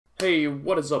Hey,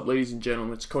 what is up, ladies and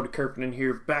gentlemen? It's Cody Kirkman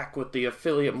here, back with the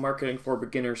Affiliate Marketing for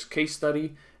Beginners case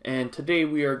study. And today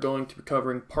we are going to be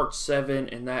covering part 7,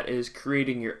 and that is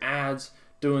creating your ads,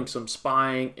 doing some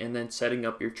spying, and then setting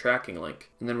up your tracking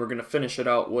link. And then we're going to finish it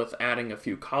out with adding a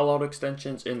few callout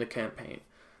extensions in the campaign.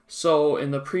 So in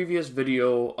the previous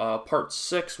video, part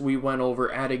 6, we went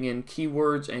over adding in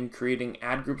keywords and creating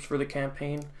ad groups for the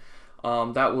campaign.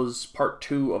 That was part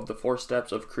 2 of the 4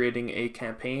 steps of creating a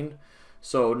campaign.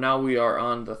 So now we are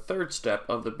on the 3rd step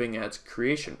of the Bing Ads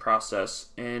creation process,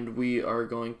 and we are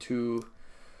going to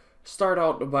start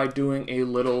out by doing a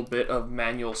little bit of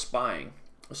manual spying.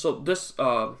 So this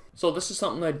is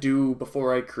something I do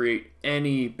before I create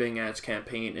any Bing Ads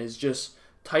campaign, is just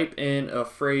type in a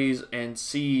phrase and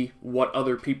see what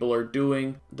other people are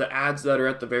doing. The ads that are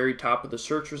at the very top of the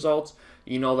search results,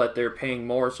 you know that they're paying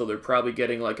more, so they're probably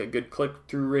getting like a good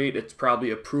click-through rate. It's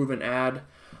probably a proven ad.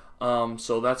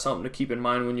 So that's something to keep in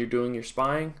mind when you're doing your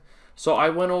spying. So I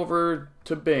went over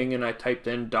to Bing and I typed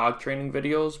in dog training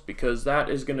videos, because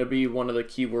that is going to be one of the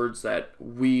keywords that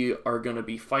we are going to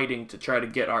be fighting to try to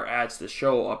get our ads to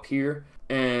show up here.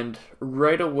 And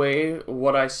right away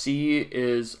what I see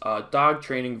is dog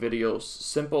training videos,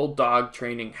 simple dog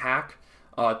training hack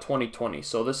 2020.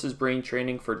 So this is brain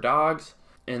training for dogs,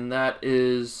 and that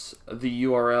is the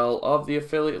URL of the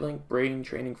affiliate link, brain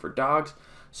training for dogs.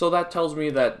 So that tells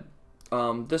me that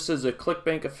this is a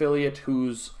ClickBank affiliate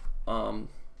who's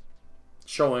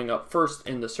showing up first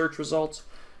in the search results.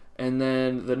 And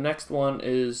then the next one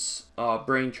is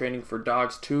brain training for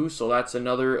dogs too, so that's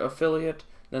another affiliate.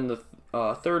 Then the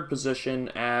 3rd position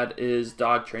ad is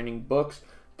dog training books,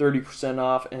 30%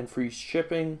 off and free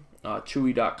shipping,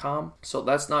 Chewy.com. So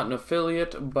that's not an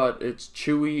affiliate, but it's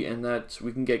Chewy, and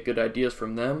we can get good ideas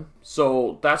from them.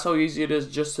 So that's how easy it is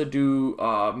just to do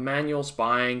manual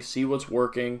spying, see what's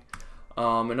working.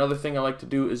 Another thing I like to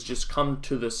do is just come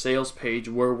to the sales page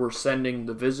where we're sending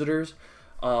the visitors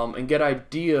and get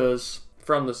ideas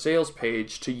from the sales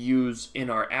page to use in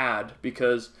our ad,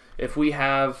 because if we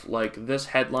have like this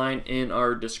headline in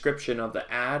our description of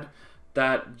the ad,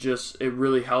 it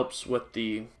really helps with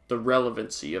the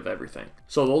relevancy of everything.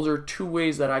 So those are 2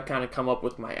 ways that I kind of come up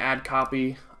with my ad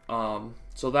copy.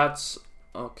 So that's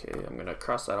okay. I'm gonna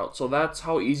cross that out. So that's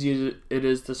how easy it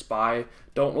is to spy.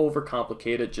 Don't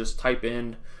overcomplicate it. Just type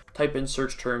in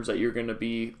search terms that you're gonna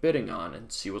be bidding on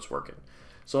and see what's working.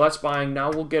 So that's spying.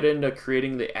 Now we'll get into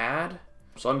creating the ad.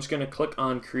 So I'm just gonna click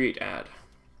on create ad.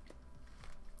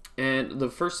 And the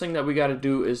first thing that we got to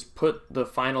do is put the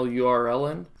final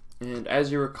URL in. And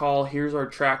as you recall, here's our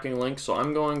tracking link. So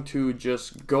I'm going to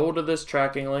just go to this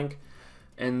tracking link,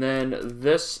 and then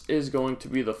this is going to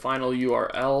be the final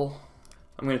URL.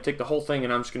 I'm going to take the whole thing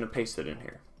and I'm just going to paste it in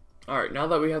here. Alright, now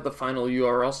that we have the final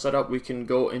URL set up, we can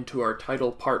go into our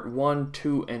title part 1,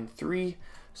 2, and 3.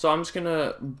 So I'm just going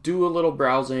to do a little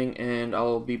browsing, and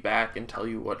I'll be back and tell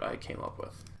you what I came up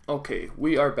with. Okay,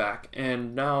 we are back,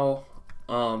 and now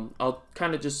I'll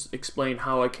kind of just explain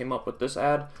how I came up with this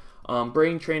ad.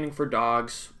 Brain training for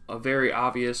dogs, a very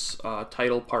obvious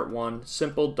title, part 1,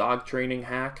 simple dog training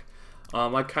hack.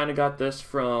 I kind of got this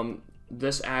from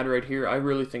this ad right here. I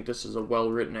really think this is a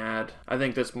well-written ad. I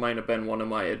think this might have been one of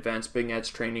my advanced Bing Ads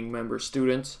training member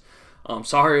students.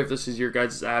 Sorry if this is your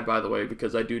guys' ad, by the way,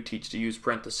 because I do teach to use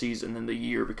parentheses and then the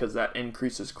year, because that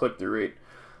increases click-through rate.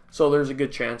 So there's a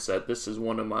good chance that this is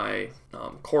one of my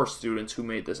course students who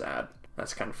made this ad.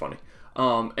 That's kind of funny.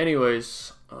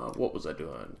 Anyways, what was I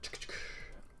doing?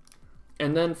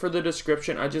 And then for the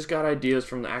description, I just got ideas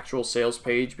from the actual sales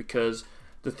page, because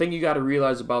the thing you got to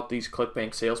realize about these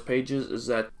ClickBank sales pages is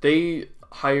that they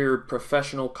hire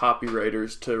professional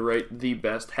copywriters to write the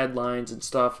best headlines and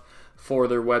stuff for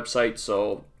their website.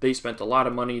 So they spent a lot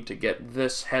of money to get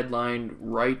this headline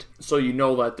right, so you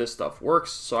know that this stuff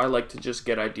works. So I like to just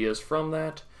get ideas from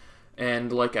that.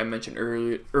 And like I mentioned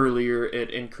earlier,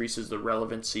 it increases the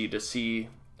relevancy to see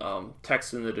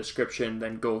text in the description,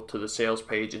 then go to the sales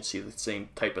page and see the same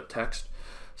type of text.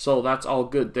 So that's all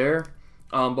good there.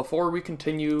 Before we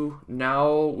continue,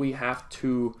 now we have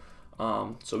to,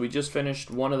 so we just finished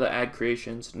one of the ad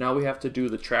creations. Now we have to do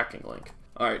the tracking link.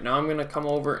 Alright, now I'm going to come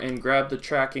over and grab the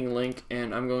tracking link,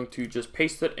 and I'm going to just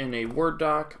paste it in a Word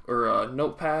doc or a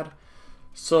notepad.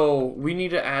 So we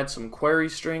need to add some query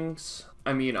strings,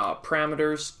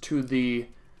 parameters to the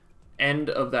end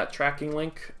of that tracking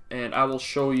link, and I will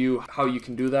show you how you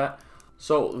can do that.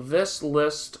 So this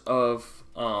list of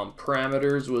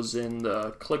parameters was in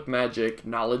the ClickMagick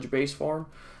knowledge base form,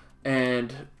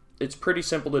 and it's pretty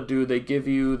simple to do. They give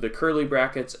you the curly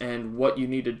brackets and what you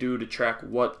need to do to track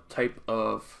what type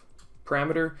of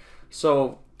parameter.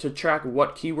 So to track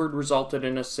what keyword resulted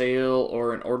in a sale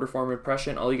or an order form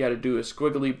impression, all you got to do is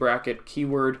squiggly bracket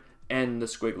keyword and the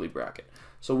squiggly bracket.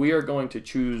 So we are going to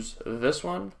choose this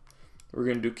one. We're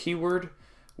going to do keyword.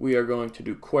 We are going to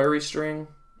do query string.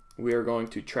 We are going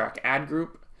to track ad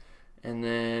group, and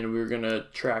then we're going to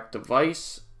track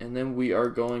device, and then we are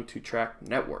going to track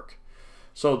network.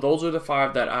 So those are the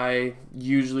 5 that I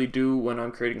usually do when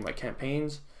I'm creating my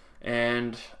campaigns,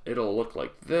 and it'll look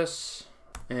like this.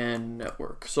 And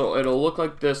network. So it'll look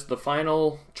like this. The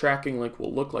final tracking link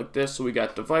will look like this. So we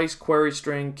got device, query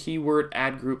string, keyword,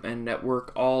 ad group, and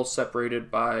network all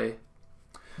separated by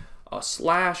a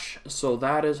slash. So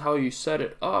that is how you set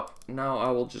it up. Now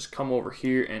I will just come over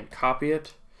here and copy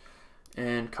it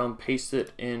and come paste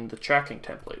it in the tracking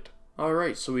template.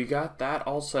 Alright, so we got that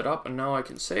all set up, and now I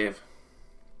can save.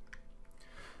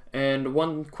 And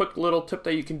one quick little tip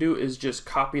that you can do is just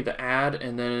copy the ad,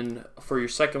 and then for your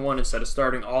second one, instead of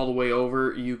starting all the way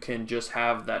over, you can just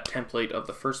have that template of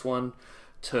the first one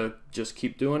to just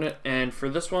keep doing it. And for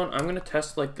this one, I'm going to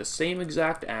test like the same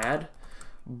exact ad,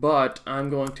 but I'm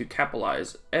going to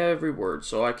capitalize every word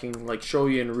so I can like show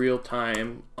you in real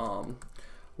time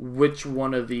which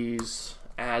one of these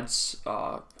ads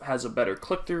has a better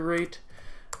click-through rate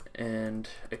and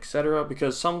etc.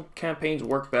 Because some campaigns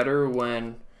work better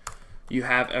when you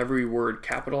have every word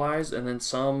capitalized, and then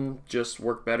some just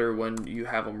work better when you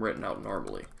have them written out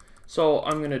normally. So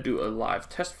I'm going to do a live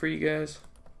test for you guys,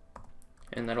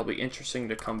 and that'll be interesting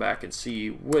to come back and see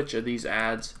which of these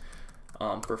ads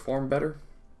perform better.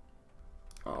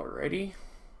 Alrighty.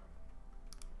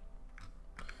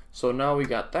 So now we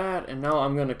got that, and now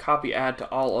I'm going to copy ad to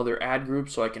all other ad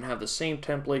groups so I can have the same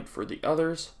template for the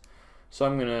others. So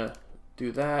I'm going to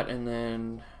do that, and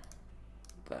then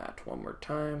that one more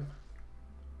time.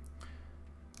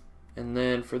 And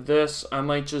then for this, I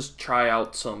might just try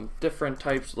out some different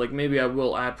types. Like maybe I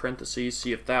will add parentheses,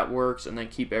 see if that works, and then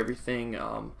keep everything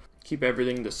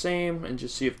the same, and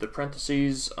just see if the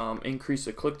parentheses increase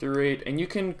the click-through rate. And you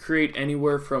can create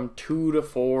anywhere from 2 to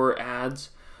 4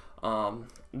 ads.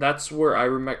 That's where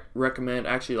I recommend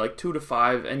actually like 2 to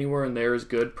 5. Anywhere in there is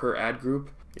good per ad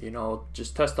group. You know,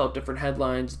 just test out different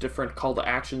headlines, different call to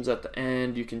actions at the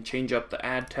end. You can change up the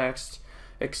ad text,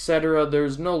 etc.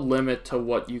 There's no limit to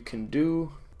what you can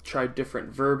do. Try different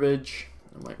verbiage.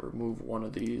 I might remove one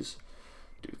of these.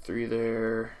 Do 3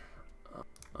 there.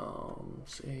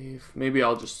 Save. Maybe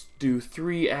I'll just do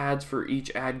 3 ads for each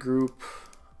ad group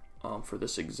for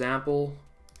this example.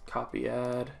 Copy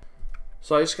ad.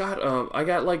 So I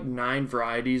got like 9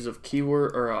 varieties of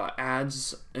keyword or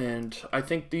ads, and I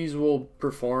think these will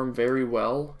perform very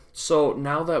well. So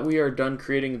now that we are done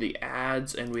creating the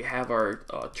ads and we have our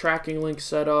tracking link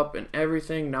set up and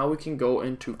everything, now we can go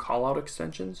into callout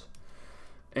extensions.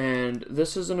 And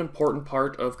this is an important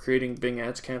part of creating Bing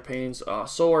Ads campaigns.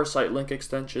 So are site link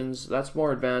extensions. That's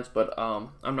more advanced, but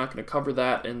I'm not going to cover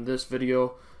that in this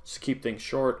video. Just keep things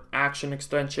short. Action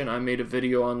extension, I made a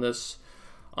video on this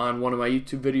on one of my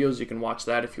YouTube videos. You can watch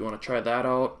that if you want to try that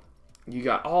out. You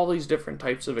got all these different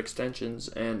types of extensions,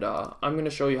 and I'm going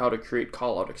to show you how to create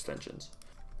callout extensions.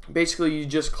 Basically, you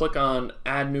just click on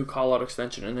add new callout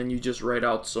extension, and then you just write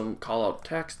out some callout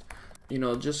text. You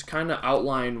know, just kind of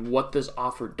outline what this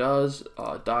offer does.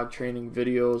 Dog training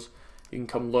videos. You can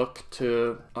come look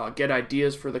to get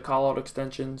ideas for the callout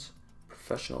extensions.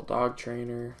 Professional dog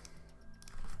trainer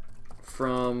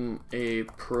from a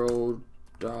pro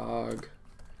dog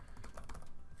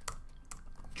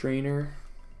trainer.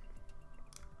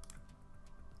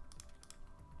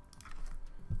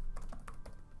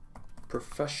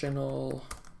 Professional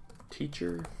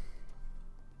teacher.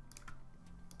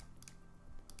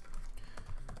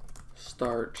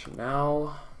 Start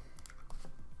now.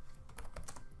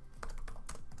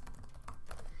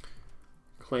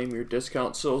 Claim your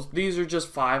discount. So these are just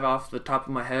 5 off the top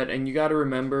of my head, and you got to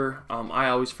remember, I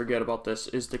always forget about this,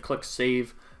 is to click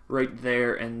save right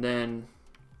there, and then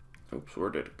oops, where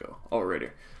did it go? Oh, right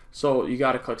here. So you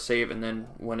got to click save, and then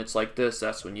when it's like this,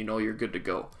 that's when you know you're good to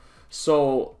go.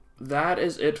 So that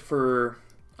is it for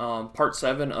part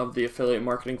 7 of the affiliate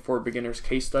marketing for beginners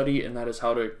case study, and that is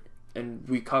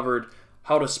we covered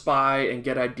how to spy and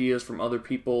get ideas from other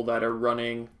people that are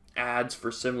running ads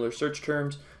for similar search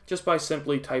terms just by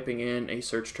simply typing in a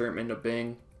search term into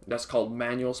Bing. That's called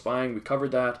manual spying. We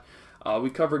covered that. We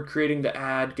covered creating the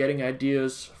ad, getting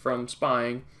ideas from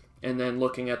spying, and then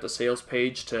looking at the sales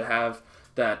page to have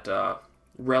that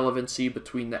relevancy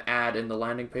between the ad and the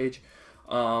landing page.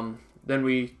 Then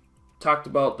we talked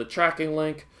about the tracking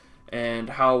link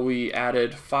and how we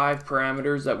added 5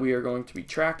 parameters that we are going to be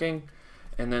tracking.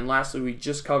 And then lastly, we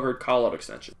just covered callout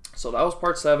extension. So that was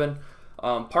part 7.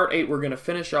 Part 8, we're going to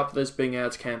finish up this Bing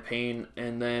Ads campaign,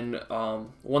 and then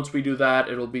once we do that,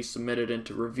 it'll be submitted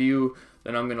into review.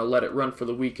 Then I'm going to let it run for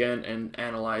the weekend and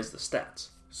analyze the stats.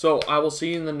 So I will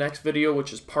see you in the next video,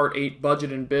 which is part 8,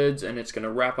 budget and bids, and it's going to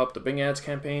wrap up the Bing Ads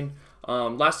campaign.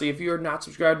 Lastly, if you are not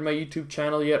subscribed to my YouTube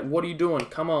channel yet, what are you doing?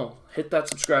 Come on, hit that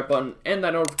subscribe button and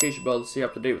that notification bell to stay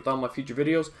up to date with all my future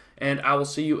videos. And I will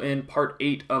see you in part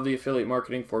 8 of the Affiliate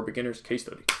Marketing for Beginners case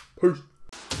study.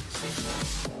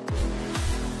 Peace.